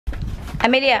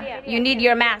Amelia, you need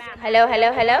your mask. Hello,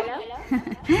 hello, hello.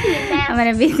 I'm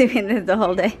gonna be doing this the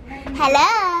whole day.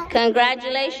 Hello.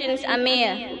 Congratulations,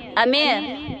 Amir.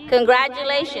 Amir,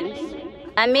 congratulations.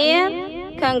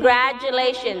 Amir,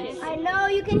 congratulations. I know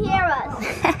you can hear us.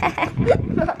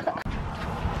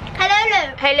 Hello.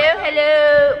 Hello,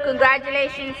 hello.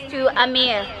 Congratulations to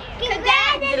Amir.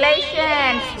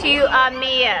 Congratulations to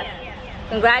Amir.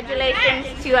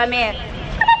 Congratulations to Amir.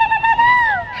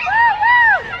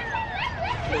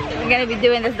 We're gonna be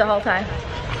doing this the whole time.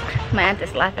 My aunt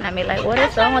is laughing at me like, what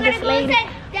is wrong with this lady?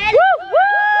 Woo,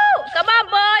 woo! Come on,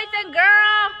 boys and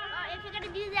girls. If you're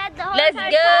gonna do that the whole Let's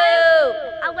time, go.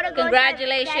 I'm gonna go.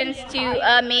 Congratulations to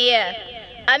Amir.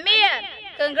 Amir,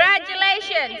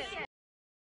 congratulations.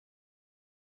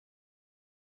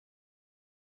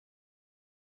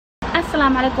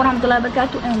 Assalamu alaikum warahmatullahi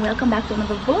wabarakatuh, and welcome back to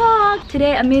another vlog.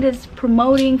 Today Amir is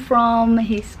promoting from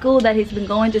his school that he's been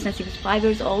going to since he was 5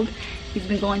 years old. He's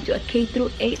been going to a K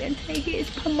through 8, and today he is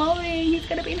promoting. He's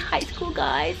gonna be in high school,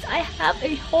 guys. I have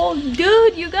a whole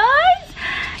dude, you guys.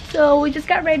 So we just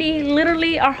got ready.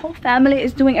 Literally our whole family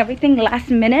is doing everything last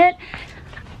minute.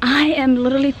 I am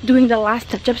literally doing the last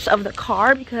touch-ups of the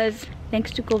car because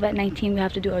thanks to COVID-19 we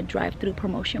have to do a drive-through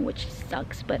promotion, which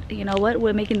sucks, but you know what,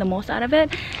 we're making the most out of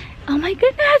it. Oh my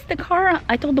goodness, the car,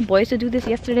 I told the boys to do this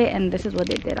yesterday and this is what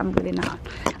they did. I'm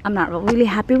not really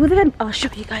happy with it. I'll show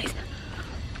you guys.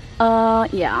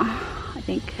 Yeah,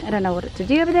 I don't know what to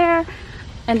do over there.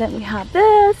 And then we have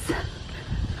this.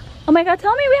 Oh my god,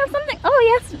 tell me we have something. Oh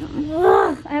yes.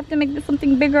 Ugh, I have to make this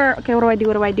something bigger. Okay, what do I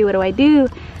do?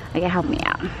 Okay, help me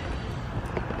out.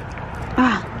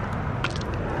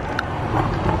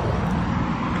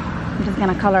 I'm just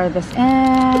gonna color this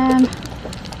in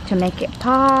to make it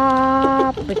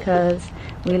pop because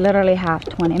we literally have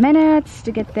 20 minutes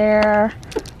to get there,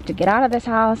 to get out of this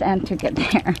house and to get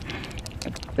there.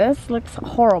 If this looks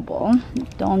horrible,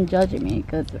 don't judge me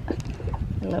because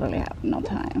I literally have no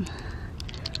time.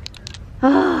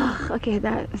 Okay,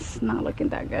 that's not looking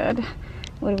that good.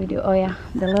 What do we do? Oh yeah,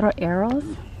 the little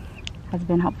arrows has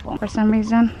been helpful for some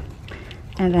reason.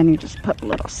 And then you just put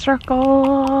little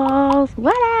circles.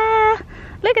 Voila!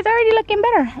 Look, it's already looking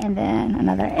better. And then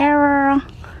another arrow.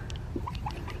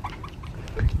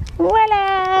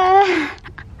 Voila!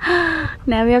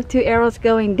 Now we have 2 arrows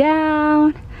going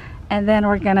down. And then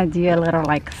we're gonna do a little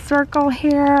like circle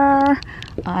here.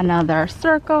 Another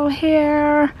circle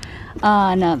here.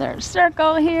 Another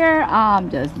circle here. I'm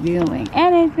just doing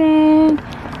anything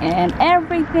and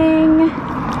everything.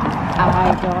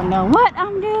 I don't know what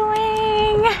I'm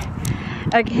doing.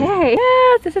 Okay,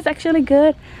 yes, this is actually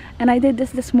good. And I did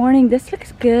this morning. This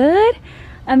looks good.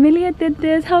 Amelia did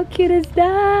this. How cute is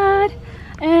that?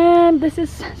 And this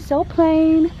is so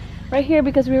plain right here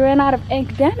because we ran out of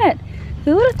ink. Damn it.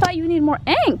 Who would have thought you need more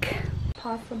ink?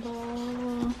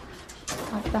 Possible.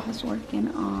 I was working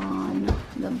on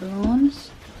the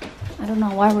balloons. I don't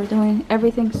know why we're doing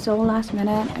everything so last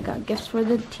minute. I got gifts for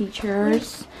the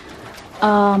teachers.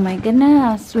 Oh my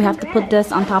goodness, we have to put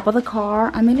this on top of the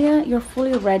car. Amelia, you're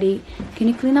fully ready. Can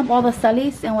you clean up all the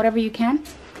sullies and whatever you can?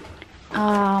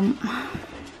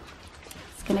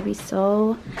 It's gonna be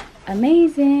so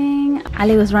amazing.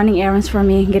 Ali was running errands for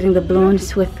me, getting the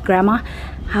balloons with grandma.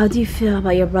 How do you feel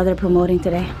about your brother promoting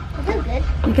today? I feel good.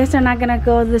 You guys are not gonna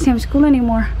go to the same school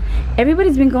anymore.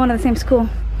 Everybody's been going to the same school.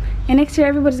 And next year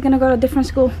everybody's gonna go to a different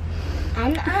school.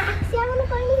 And actually I wanna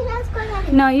go anything else going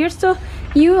on. No,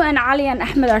 you and Ali and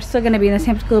Ahmed are still gonna be in the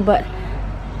same school, but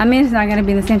Amir's not gonna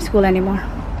be in the same school anymore.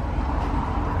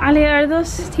 Ali, are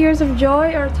those tears of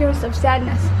joy or tears of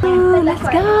sadness? Ooh, let's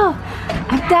go.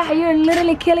 Aftah, you're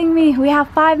literally killing me. We have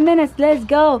 5 minutes. Let's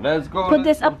go. Let's go. Put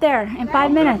this up there in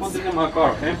 5 minutes. Put it in my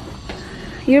car, okay?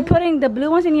 You're putting the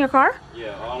blue ones in your car?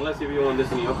 Yeah, unless if you want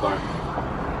this in your car.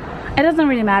 It doesn't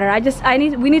really matter.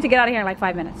 We need to get out of here in like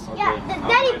 5 minutes. Okay. Yeah,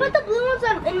 Daddy, put the blue ones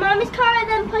in Mommy's car and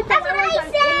then put the That's what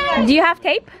I said! Do you have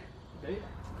tape?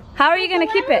 How are you gonna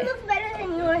keep it? Looks better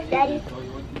than yours, Daddy. So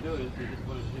what you do is you just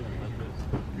put it here, like this.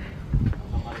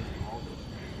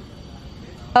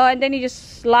 Oh, and then you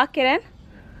just lock it in?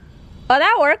 Oh,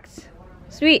 that works.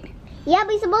 Sweet. Yeah,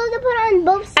 but you're supposed to put it on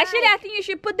both sides. Actually, I think you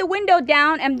should put the window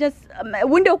down and just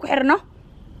window, no?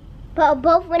 But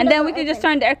both windows And then we are can just open.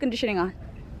 turn the air conditioning on.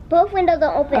 Both windows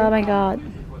are open. Oh my god.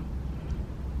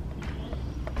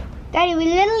 Daddy, we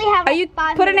literally have Are you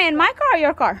putting it in my car or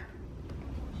your car?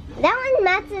 That one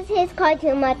matches his car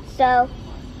too much, so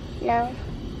no.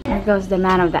 There goes the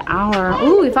man of the hour.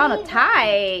 Ooh, we found a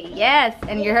tie. Yes,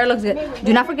 and your hair looks good.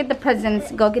 Do not forget the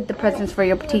presents. Go get the presents for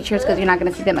your teachers because you're not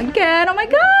going to see them again. Oh my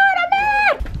god,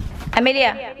 Amir!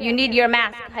 Amelia, you need your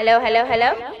mask. Hello, hello,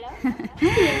 hello.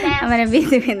 I'm gonna be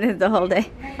doing this the whole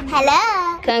day.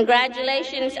 Hello.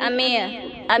 Congratulations,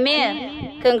 Amir.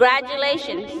 Amir,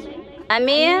 congratulations.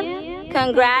 Amir,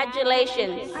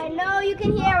 congratulations. I know you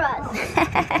can hear us.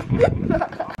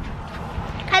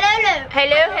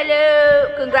 Hello. Hello.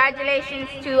 Congratulations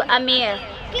to Amir.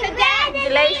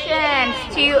 Congratulations.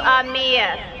 Congratulations to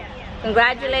Amir.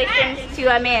 Congratulations to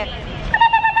Amir.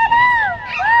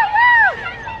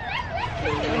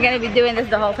 We're gonna be doing this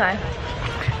the whole time.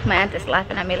 My aunt is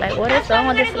laughing at me like, what is wrong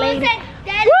with this lady? Woo!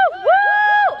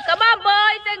 Come on,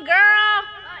 boys and girls.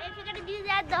 If you're gonna do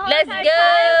that the whole Let's time,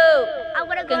 go. I'm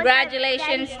gonna go.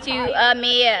 Congratulations to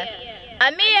Amir.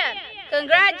 Amir,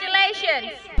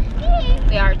 congratulations.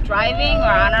 We are driving. We're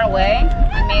on our way.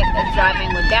 Amir is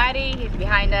driving with Daddy. He's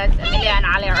behind us. Amelia and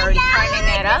Ali are already turning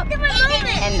it up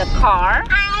in the car.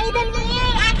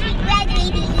 Actually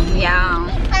graduated Yeah.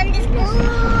 from the school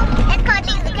and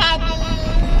cutting the candy.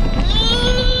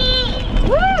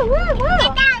 Woo!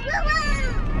 Get that, woo!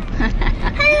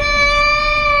 Hello.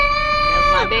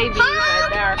 That's my baby right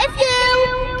there. If you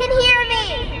can hear me,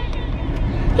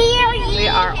 We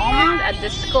are almost at the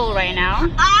school right now.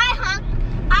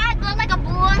 I go like a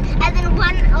balloon, and then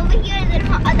one over here, and then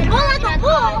like a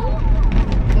ball.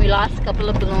 We lost a couple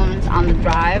of balloons on the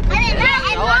drive, which is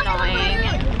so annoying.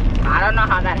 I don't know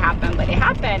how that happened, but it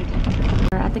happened.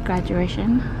 We're at the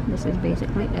graduation. This is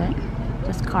basically it.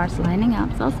 Just cars lining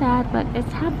up. So sad, but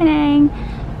it's happening.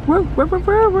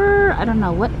 I don't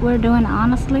know what we're doing,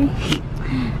 honestly.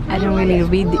 I didn't really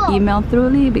read the email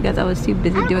thoroughly because I was too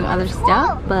busy doing other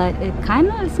stuff, but it kind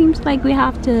of seems like we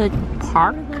have to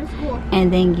park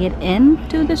and then get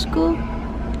into the school.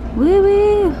 Woo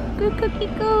woo, good cookie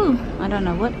goo. I don't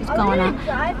know what is going on.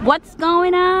 What's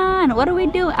going on? What do we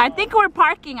do? I think we're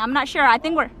parking. I'm not sure. I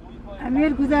think so.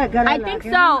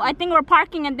 I think we're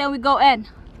parking and then we go in.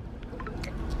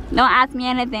 Don't ask me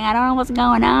anything. I don't know what's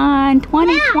going on. 2020.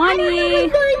 Yeah, I don't know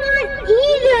what's going on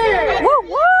either. Woo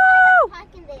woo!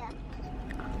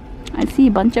 I see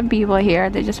a bunch of people here.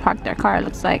 They just parked their car, it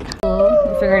looks like. We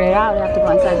figured it out. We have to go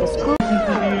inside the school.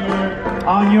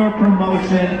 On your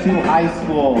promotion to high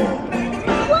school.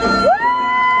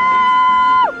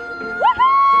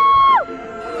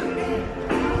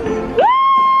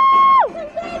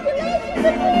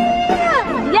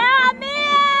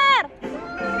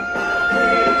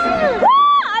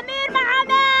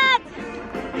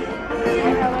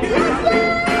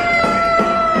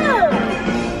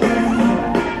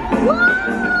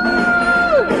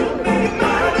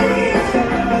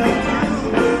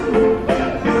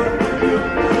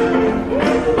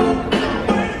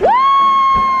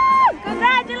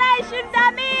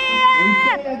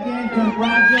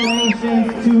 Congratulations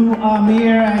to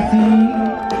Amir as he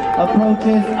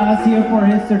approaches us here for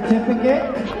his certificate.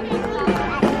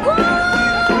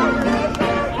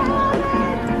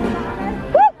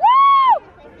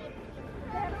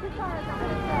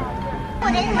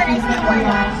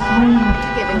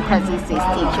 Giving presents to his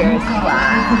teachers.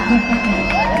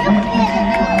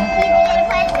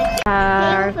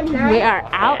 We are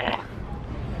out.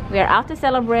 We are out to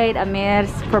celebrate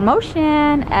Amir's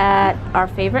promotion at our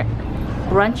favorite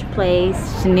brunch place,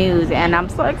 Snooze, and I'm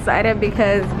so excited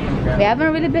because we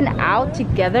haven't really been out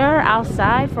together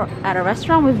outside at a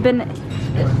restaurant. We've been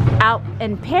out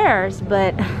in pairs,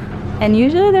 and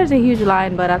usually there's a huge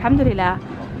line, but alhamdulillah,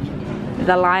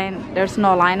 there's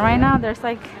no line right now. There's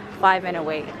like 5-minute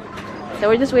wait, so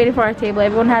we're just waiting for our table.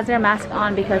 Everyone has their mask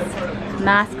on because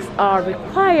masks are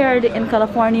required in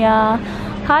California.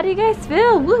 How do you guys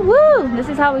feel? Woo woo! This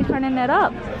is how we're turning it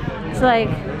up. It's like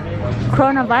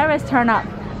coronavirus turn up.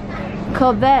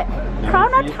 COVID.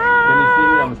 Corona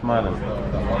time. I'm smiling.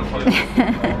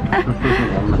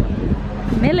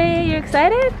 Millie, you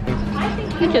excited?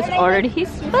 You just ordered his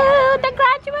food, the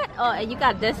graduate. Oh, and you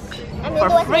got this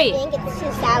for free.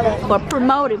 For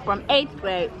promoting from 8th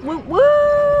grade. Woo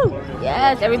woo!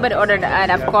 Yes, everybody ordered,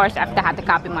 and of course, I have to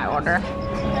copy my order.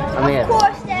 Amir.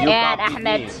 And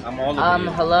Ahmed.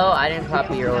 Hello, I didn't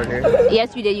copy your order.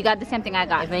 Yes, you did. You got the same thing I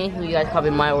got. If anything, you guys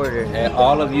copied my order. And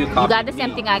all of you You got the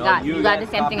same thing I got. You got the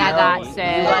same thing I got, so. Me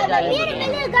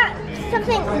and got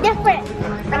something different.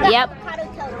 Yep. Avocado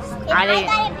toast. I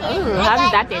didn't. Ooh, how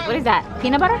does that taste? What is that?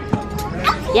 Peanut butter?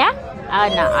 Yeah?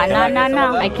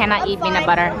 No. I cannot eat peanut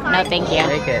butter. No, thank you.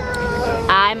 Take it.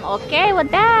 I'm okay with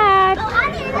that.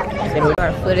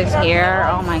 Our food is here.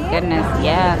 Oh my goodness,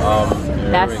 yes.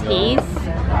 That's his.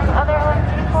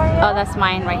 Oh, that's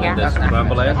mine right here. That's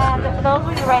scrambled eggs. Those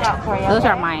will be right out for you. Those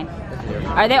are mine.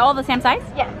 Are they all the same size?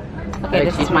 Yeah. Okay,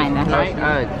 this is mine then. Can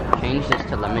I change this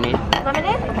to lemonade?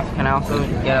 Lemonade? Can I also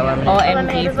get a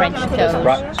lemonade? OMG French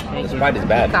toast. Sprite is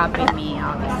bad. Copy me,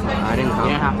 obviously. I didn't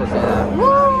have to say that.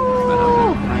 Woo!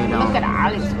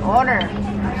 order.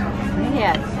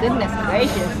 Yeah, goodness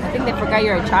gracious. I think they forgot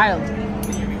you're a child.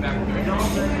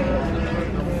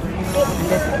 And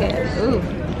this kid. Ooh.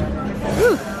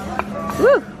 Ooh.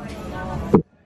 Ooh.